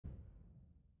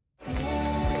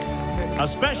A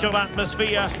special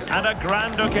atmosphere and a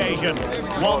grand occasion.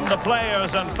 One the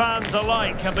players and fans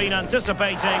alike have been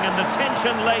anticipating in the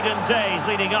tension-laden days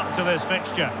leading up to this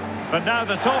fixture. But now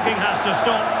the talking has to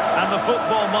stop and the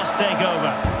football must take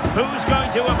over. Who's going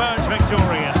to emerge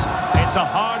victorious? It's a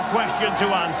hard question to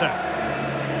answer.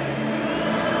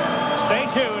 Stay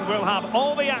tuned, we'll have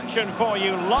all the action for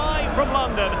you live from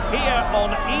London here on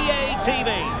EA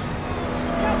TV.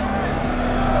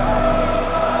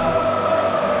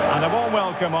 And a warm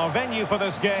welcome. Our venue for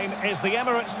this game is the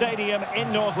Emirates Stadium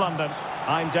in North London.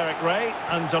 I'm Derek Ray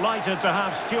and delighted to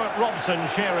have Stuart Robson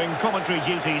sharing commentary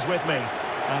duties with me.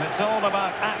 And it's all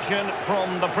about action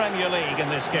from the Premier League in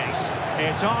this case.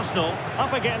 It's Arsenal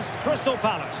up against Crystal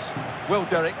Palace. Well,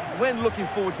 Derek, when looking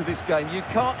forward to this game, you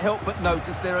can't help but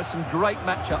notice there are some great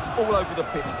matchups all over the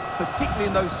pitch, particularly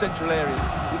in those central areas.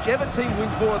 Whichever team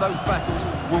wins more of those battles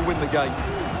will win the game.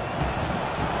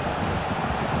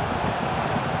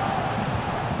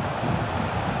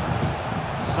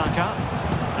 Saka,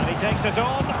 and he takes it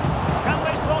on. Can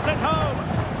they slot it home?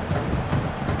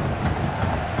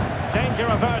 Danger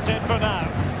averted for now.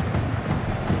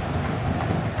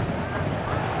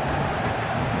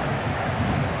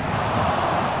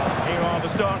 Here are the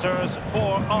starters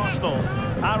for Arsenal.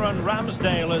 Aaron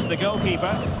Ramsdale is the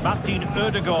goalkeeper. Martin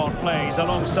Ødegaard plays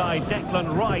alongside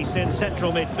Declan Rice in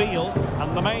central midfield.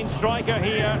 And the main striker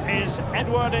here is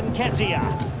Edward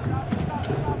Nketiah.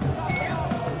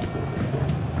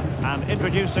 And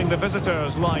introducing the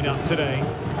visitors lineup today.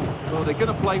 Well, they're going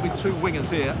to play with two wingers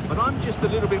here, but I'm just a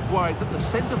little bit worried that the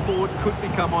centre-forward could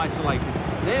become isolated.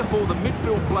 Therefore, the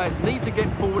midfield players need to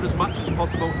get forward as much as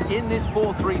possible in this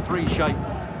 4-3-3 shape.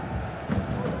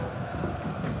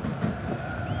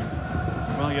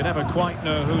 Well, you never quite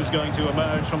know who's going to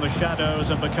emerge from the shadows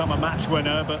and become a match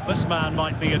winner, but this man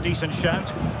might be a decent shout.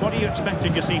 What are you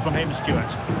expecting to see from him,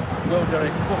 Stuart? Well,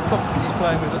 Derek, what confidence he's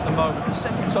playing with at the moment.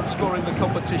 Second top scorer in the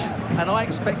competition, and I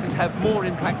expect him to have more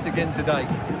impact again today.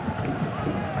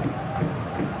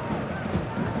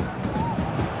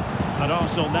 And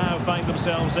Arsenal now find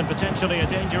themselves in potentially a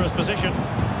dangerous position.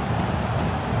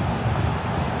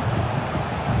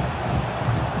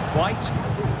 White.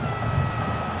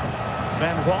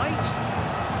 Ben White.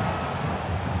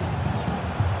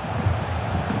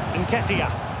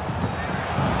 Nketiah.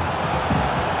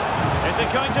 Is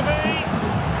it going to be?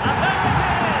 And there it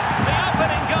is! The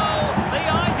opening goal, the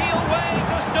ideal way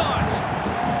to start.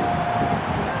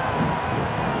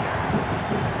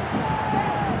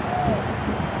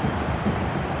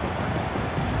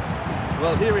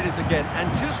 Well, here it is again,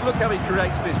 and just look how he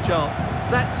creates this chance.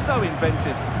 That's so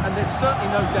inventive, and there's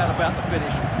certainly no doubt about the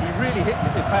finish. He really hits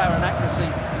it with power and accuracy.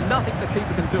 Nothing the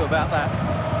keeper can do about that.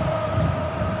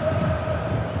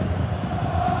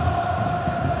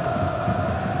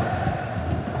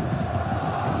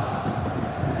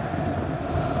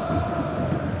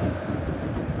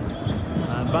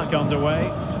 And back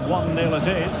underway, 1-0 it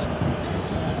is.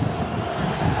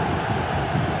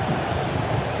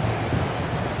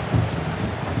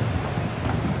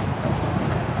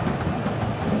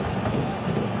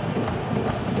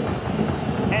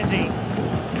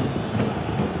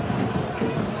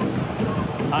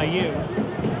 Ayew,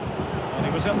 and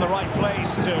he was in the right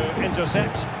place to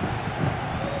intercept.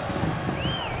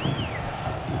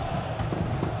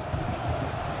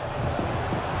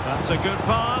 That's a good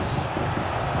pass.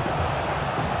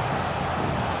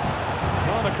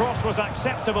 Well, the cross was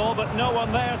acceptable, but no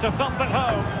one there to thump it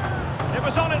home. It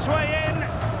was on its way in.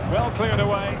 Well cleared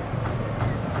away.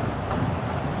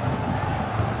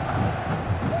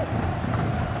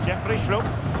 Jeffrey Schlupp.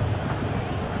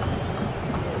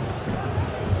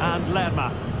 And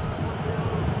Lerma.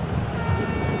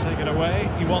 Taken away,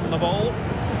 he won the ball.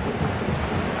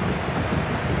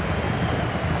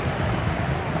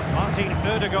 Martin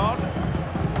Ødegaard.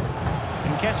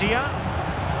 Nketiah.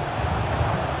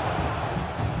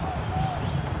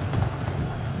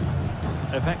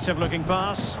 Effective looking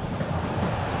pass.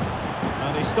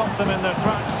 And he stopped them in their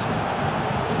tracks.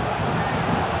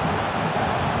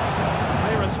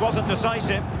 Clearance wasn't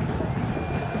decisive.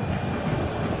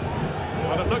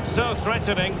 Well, it looked so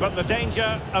threatening, but the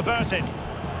danger averted.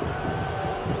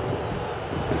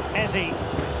 Eze.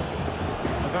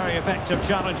 A very effective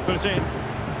challenge put in.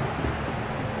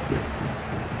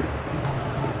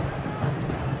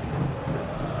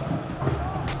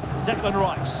 Declan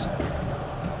Rice.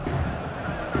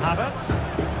 Havertz.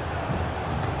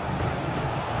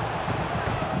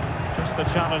 Just the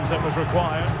challenge that was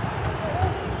required.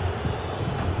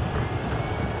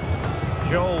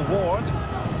 Joel Ward.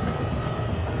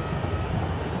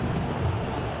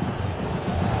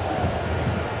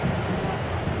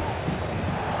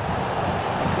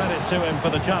 credit to him for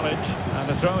the challenge, and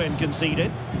the throw-in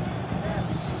conceded.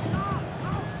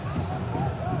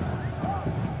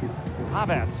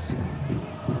 Havertz.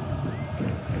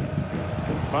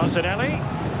 Martinelli.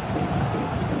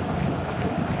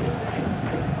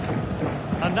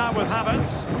 And now with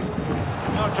Havertz.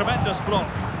 Oh, tremendous block.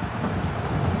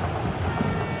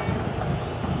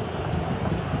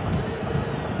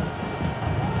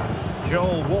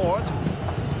 Joel Ward.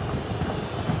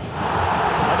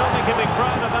 I don't think he'll be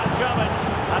proud of that challenge,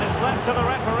 and it's left to the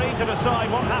referee to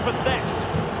decide what happens next.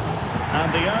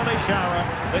 And the early shower,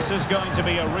 this is going to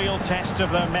be a real test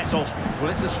of their mettle. Well,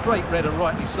 it's a straight red, and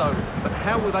rightly so. But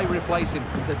how will they replace him?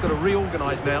 They've got to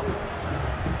reorganise now.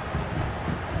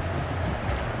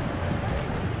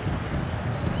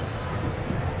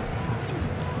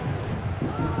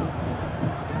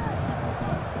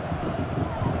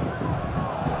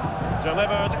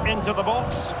 Delivered into the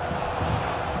box.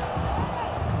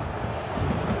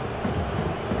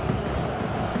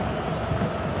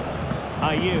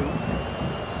 Ayew.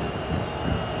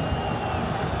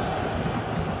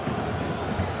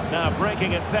 Now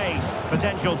breaking at pace,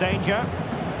 potential danger.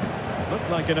 Looked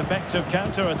like an effective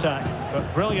counter-attack,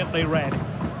 but brilliantly read.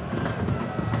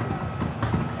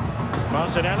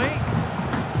 Martinelli.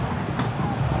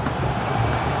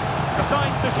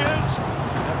 Decides to shoot.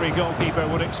 Every goalkeeper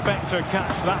would expect to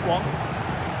catch that one.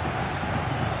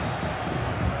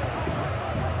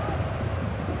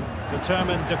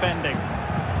 Determined defending.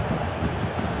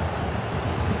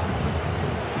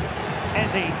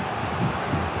 Ezzy.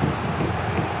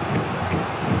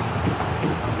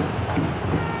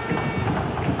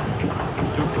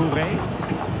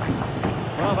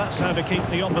 Well, that's how to keep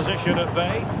the opposition at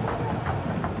bay.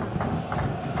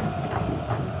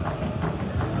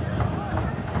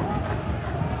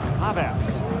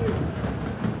 Havertz.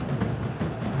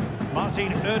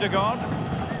 Martin Ødegaard.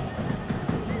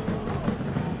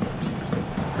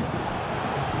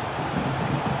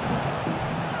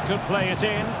 Could play it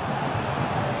in.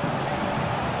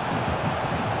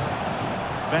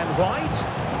 Ben White.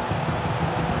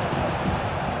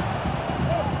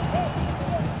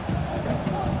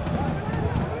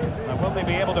 Will they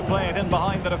be able to play it in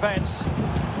behind the defence?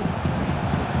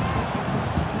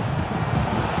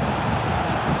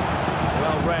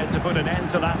 Well read to put an end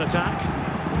to that attack.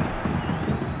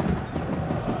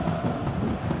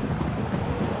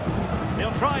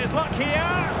 He'll try his luck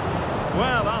here.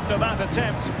 Well, after that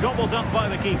attempt, gobbled up by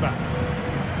the keeper.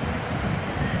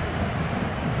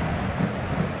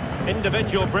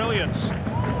 Individual brilliance.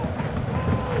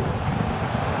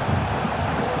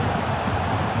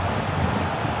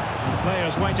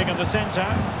 Players waiting in the centre.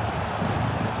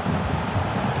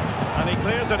 And he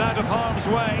clears it out of harm's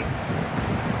way.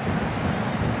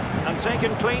 And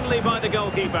taken cleanly by the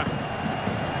goalkeeper.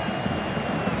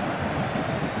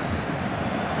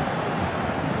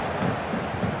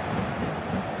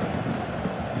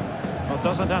 Well,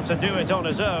 doesn't have to do it on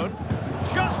his own.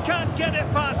 Just can't get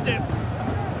it past him.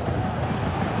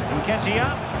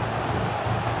 Nketiah.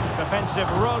 Defensive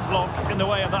roadblock in the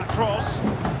way of that cross.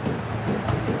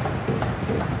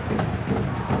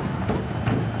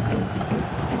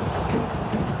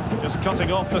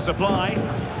 Cutting off the supply.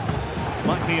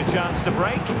 Might be a chance to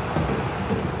break.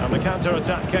 And the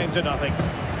counter-attack came to nothing.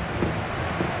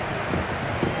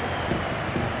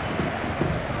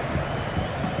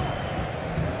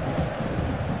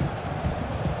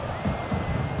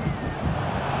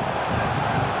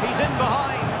 He's in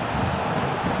behind.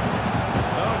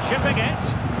 Oh, chipping it.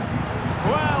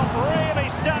 Well, really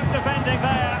stout defending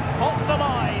there. Off the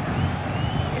line.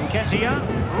 Nketiah,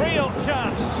 real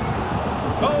chance.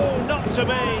 Oh, not to be.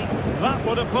 That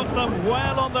would have put them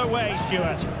well on their way,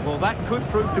 Stuart. Well, that could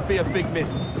prove to be a big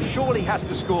miss. Surely has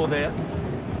to score there.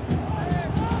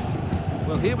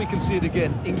 Well, here we can see it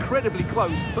again. Incredibly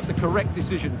close, but the correct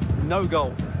decision. No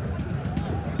goal.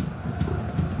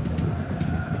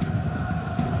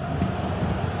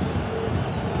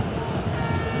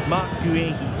 Marc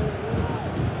Guehi.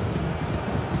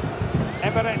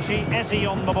 Eberechi Eze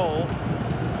on the ball.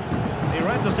 He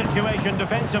read the situation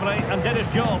defensively and did his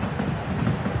job.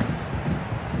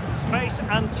 Space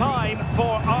and time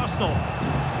for Arsenal.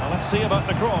 Well, let's see about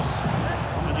the cross.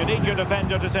 And you need your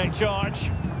defender to take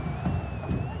charge.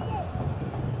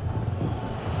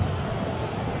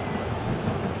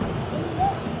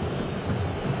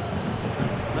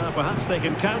 Now perhaps they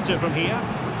can counter from here.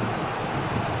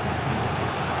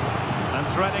 And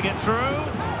threading it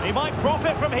through. He might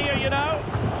profit from here, you know.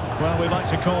 Well, we like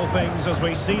to call things as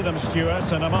we see them,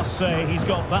 Stuart, and I must say he's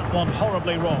got that one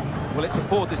horribly wrong. Well, it's a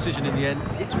poor decision in the end.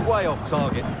 It's way off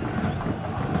target.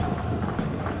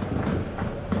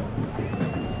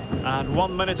 And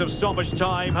 1 minute of stoppage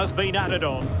time has been added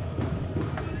on.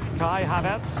 Kai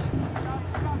Havertz.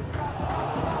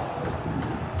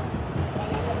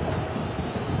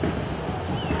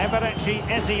 Eberechi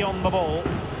Eze on the ball.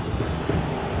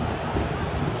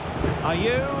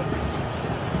 Ayew.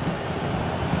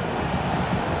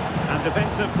 And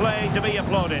defensive play to be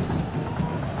applauded.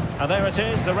 And there it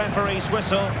is, the referee's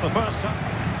whistle, the first time.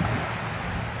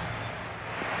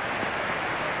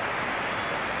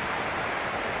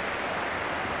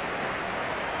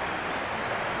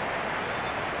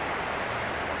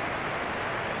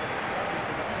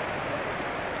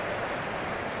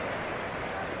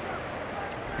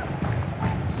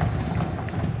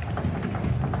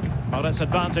 Well, it's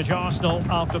advantage Arsenal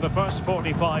after the first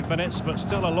 45 minutes, but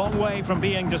still a long way from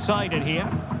being decided here.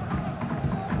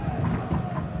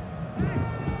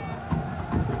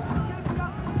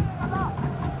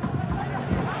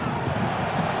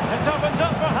 It opens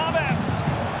up for Havertz.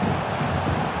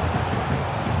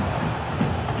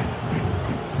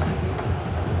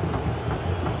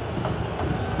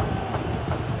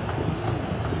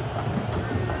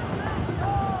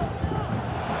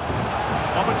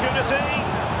 Opportunity.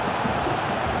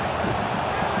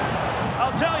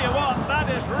 I'll tell you what, that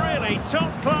is really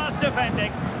top-class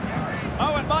defending.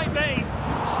 Oh, it might be.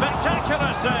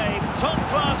 Spectacular save,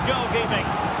 top-class goalkeeping.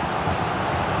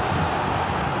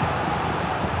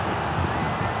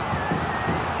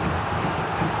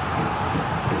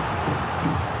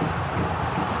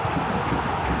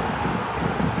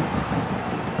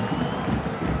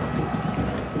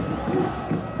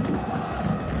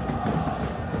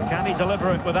 Can he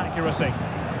deliver it with accuracy?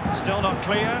 Still not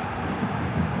clear.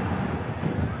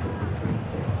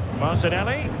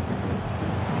 Martinelli.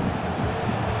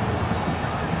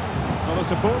 Well, the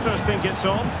supporters think it's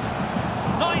on.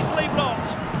 Nicely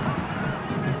blocked.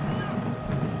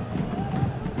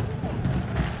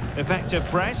 Effective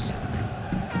press.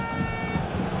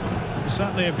 You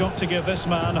certainly have got to give this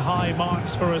man high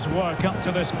marks for his work up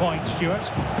to this point,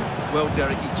 Stuart. Well,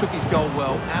 Derek, he took his goal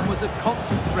well and was a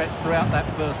constant threat throughout that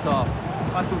first half.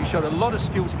 I thought he showed a lot of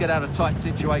skill to get out of tight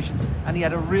situations, and he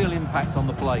had a real impact on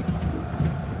the play.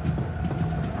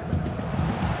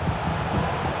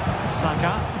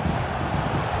 Saka.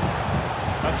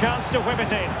 A chance to whip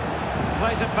it in.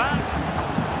 Plays it back.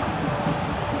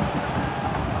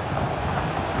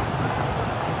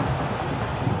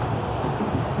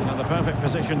 In the perfect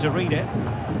position to read it.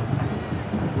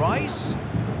 Rice.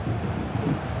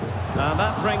 And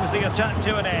that brings the attack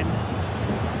to an end.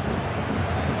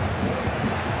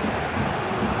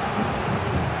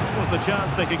 Was the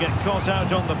chance they could get caught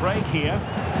out on the break here.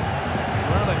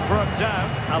 Well, it broke down,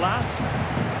 alas.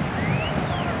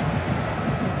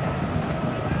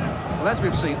 Well, as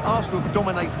we've seen, Arsenal have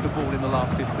dominated the ball in the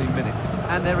last 15 minutes,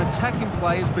 and their attacking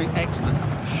play has been excellent.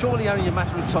 Surely only a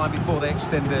matter of time before they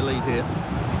extend their lead here.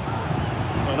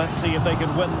 Well, let's see if they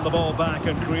can win the ball back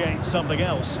and create something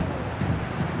else.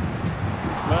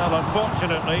 Well,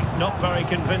 unfortunately, not very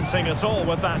convincing at all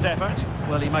with that effort.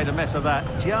 Well, he made a mess of that.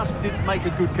 Just didn't make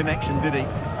a good connection, did he?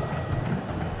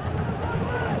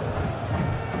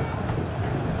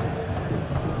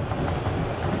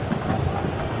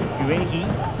 Guehi.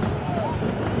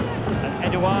 And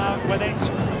Edouard with it.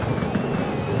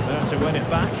 There to win it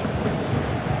back.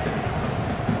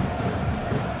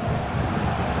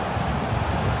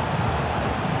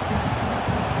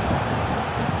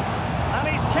 And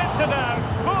he's kept it out.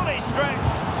 Fully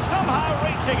stretched, somehow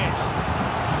reaching it.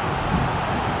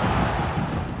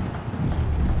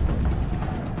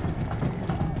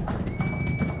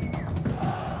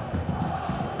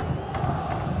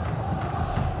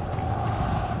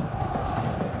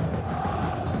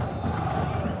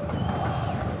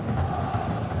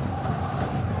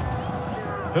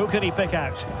 Who can he pick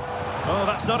out? Oh,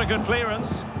 that's not a good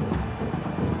clearance.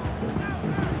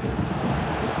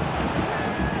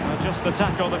 Just the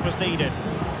tackle that was needed.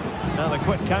 Now the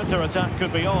quick counter-attack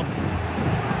could be on.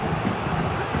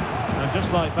 And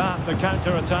just like that, the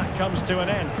counter-attack comes to an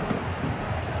end.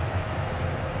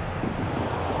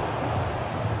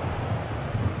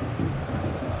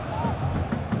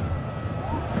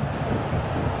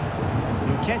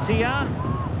 Nketiah.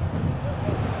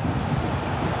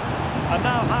 And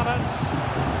now Havertz.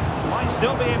 Might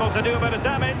still be able to do a bit of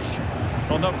damage.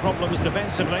 Well, no problems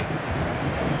defensively.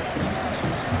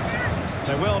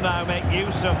 They will now make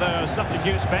use of their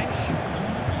substitutes bench.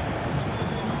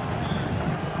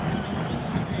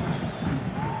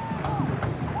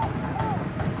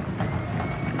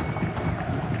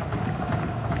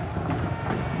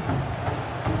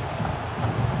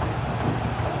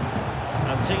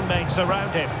 And teammates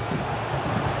around him.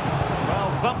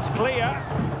 Well, thumped clear.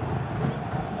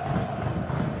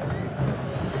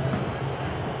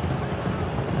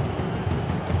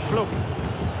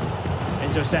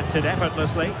 Intercepted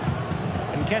effortlessly.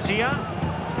 And Kessia.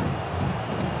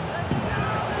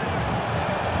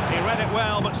 He read it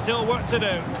well, but still work to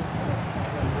do.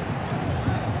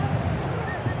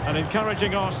 An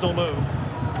encouraging Arsenal move.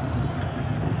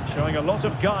 Showing a lot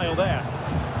of guile there.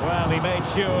 Well, he made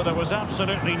sure there was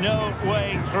absolutely no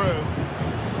way through.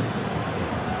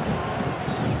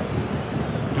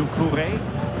 Doucouré.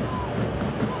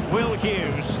 Will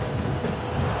Hughes.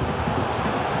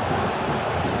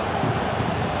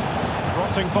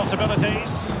 Crossing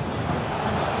possibilities.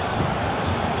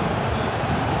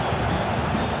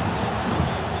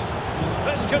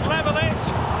 This could level it.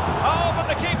 Oh, but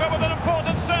the keeper with an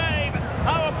important save.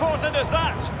 How important is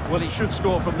that? Well, he should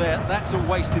score from there. That's a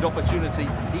wasted opportunity.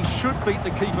 He should beat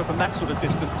the keeper from that sort of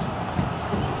distance.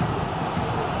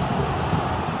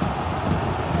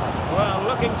 Well,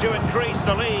 looking to increase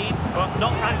the lead, but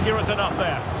not accurate enough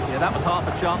there. Yeah, that was half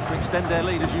a chance to extend their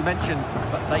lead, as you mentioned,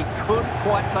 but they couldn't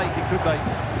quite take it, could they?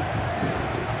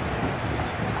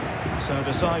 So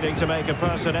deciding to make a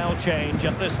personnel change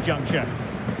at this juncture.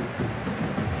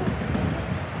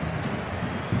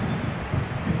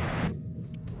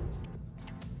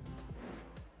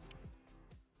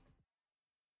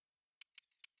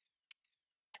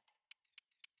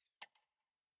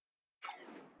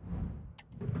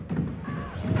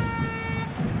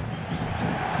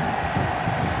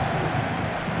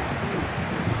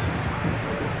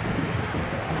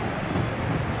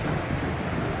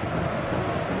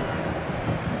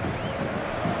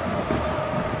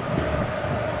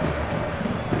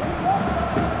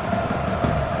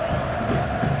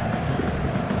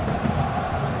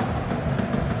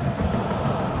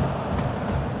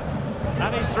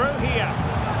 And he's through here.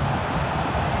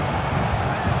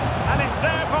 And it's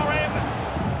there for him.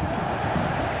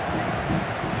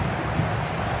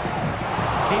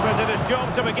 Keeper did his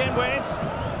job to begin with.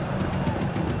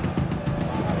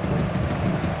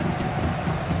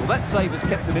 Well, that save has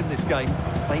kept them in this game.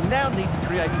 They now need to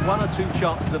create one or two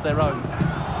chances of their own.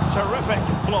 Terrific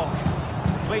block.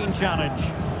 Clean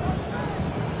challenge.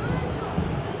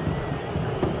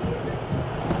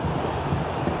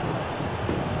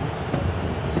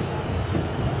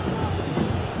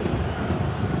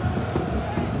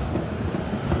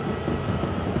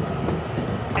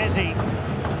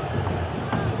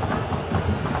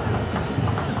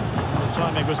 The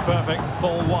timing was perfect.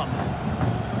 Ball one.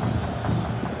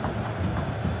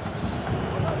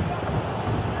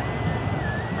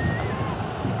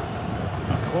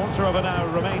 A quarter of an hour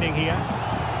remaining here.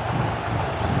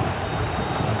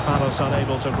 Palace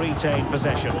unable to retain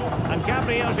possession. And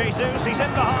Gabriel Jesus, he's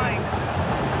in behind.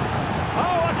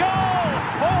 Oh, a goal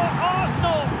for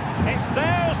Arsenal! It's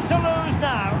theirs to lose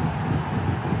now.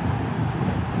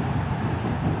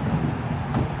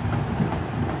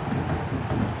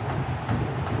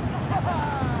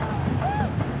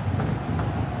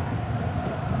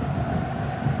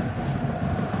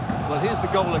 Well, here's the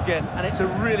goal again, and it's a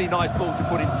really nice ball to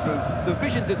put him through. The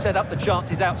vision to set up the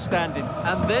chance is outstanding.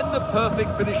 And then the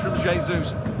perfect finish from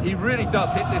Jesus. He really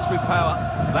does hit this with power.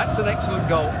 That's an excellent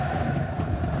goal.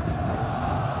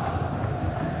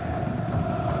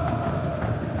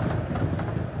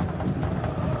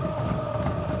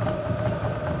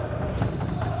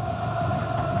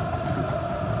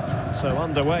 So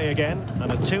underway again,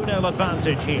 and a 2-0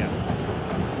 advantage here.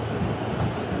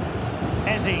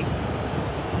 Eze.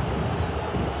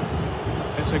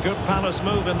 It's a good Palace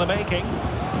move in the making.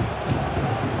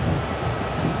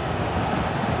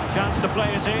 Chance to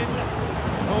play it in.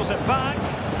 Pulls it back.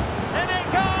 In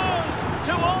it goes!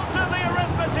 To alter the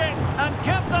arithmetic and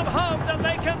give them hope that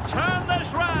they can turn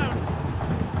this round.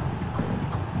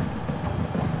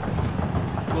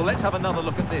 Well, let's have another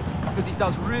look at this, because he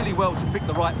does really well to pick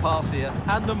the right pass here.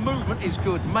 And the movement is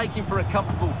good, making for a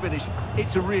comfortable finish.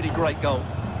 It's a really great goal.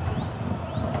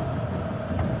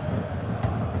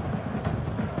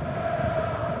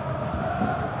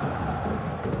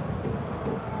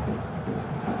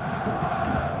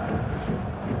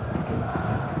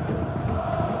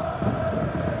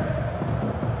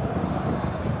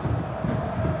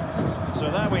 So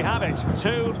there we have it,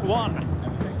 2-1.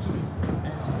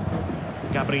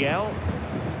 Gabriel.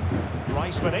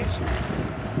 Rice with it.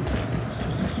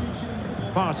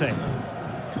 Partey.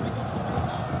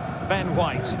 Ben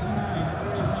White.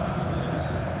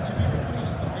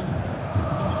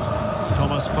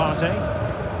 Thomas Partey.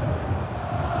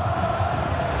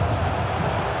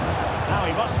 Now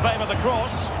he must favour the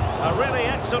cross. A really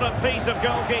excellent piece of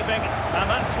goalkeeping, and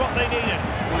that's what they needed.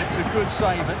 Well, it's a good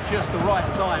save at just the right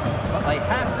time, but they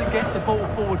have to get the ball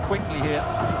forward quickly here.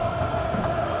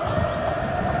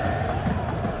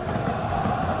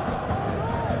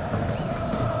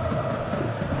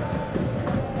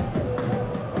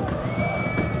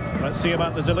 See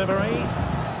about the delivery.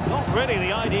 Not really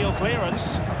the ideal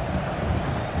clearance.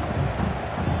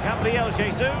 Gabriel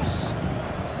Jesus.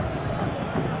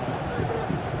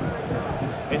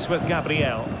 It's with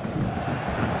Gabriel.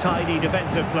 Tidy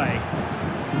defensive play.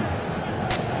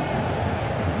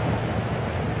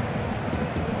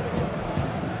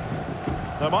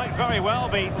 There might very well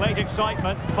be late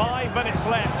excitement. 5 minutes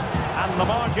left, and the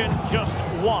margin just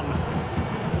 1.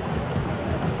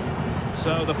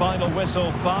 So the final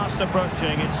whistle fast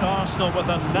approaching. It's Arsenal with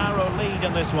a narrow lead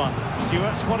in this one.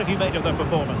 Stuart, what have you made of their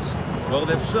performance? Well,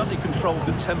 they've certainly controlled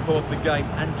the tempo of the game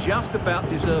and just about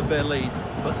deserved their lead.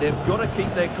 But they've got to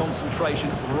keep their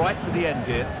concentration right to the end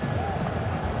here.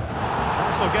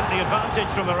 Arsenal get the advantage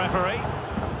from the referee.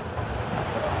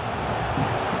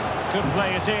 Could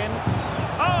play it in.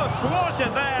 Oh,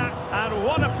 thwarted there. And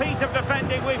what a piece of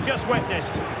defending we've just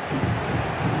witnessed.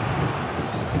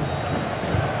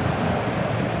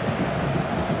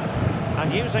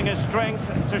 And using his strength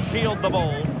to shield the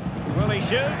ball. Will he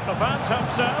shoot? The fans hope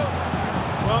so.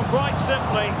 Well, quite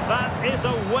simply, that is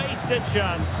a wasted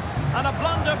chance. And a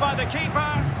blunder by the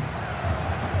keeper.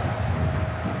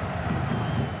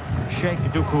 Sheikh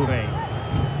Doucouré.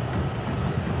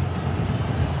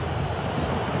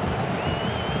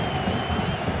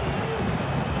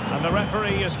 And the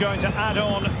referee is going to add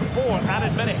on 4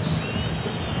 added minutes.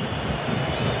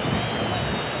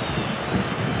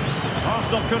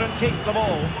 Arsenal couldn't keep the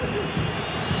ball.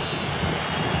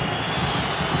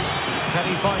 Can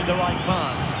he find the right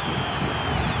pass?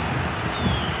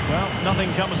 Well,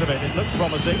 nothing comes of it. It looked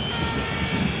promising.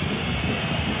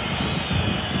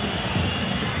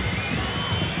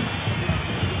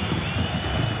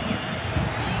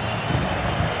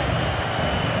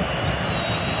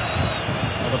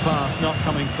 Well, the pass not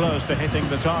coming close to hitting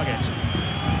the target.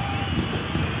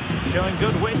 Showing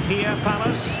good width here,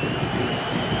 Palace.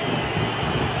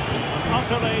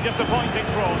 Utterly disappointing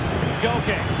cross. Goal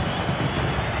kick.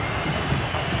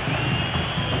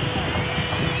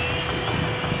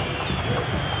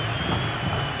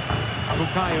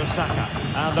 Bukayo Saka.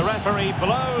 And the referee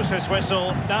blows his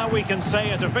whistle. Now we can say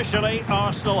it officially.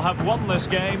 Arsenal have won this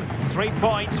game. 3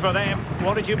 points for them.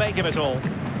 What did you make of it all?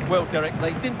 Well, Derek,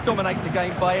 they didn't dominate the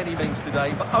game by any means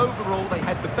today, but overall they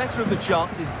had the better of the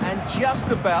chances and just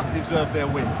about deserved their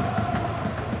win.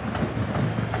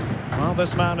 Well,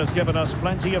 this man has given us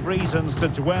plenty of reasons to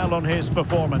dwell on his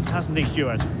performance, hasn't he,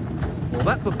 Stuart? Well,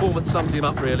 that performance sums him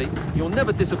up, really. You're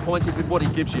never disappointed with what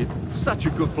he gives you. Such a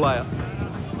good player.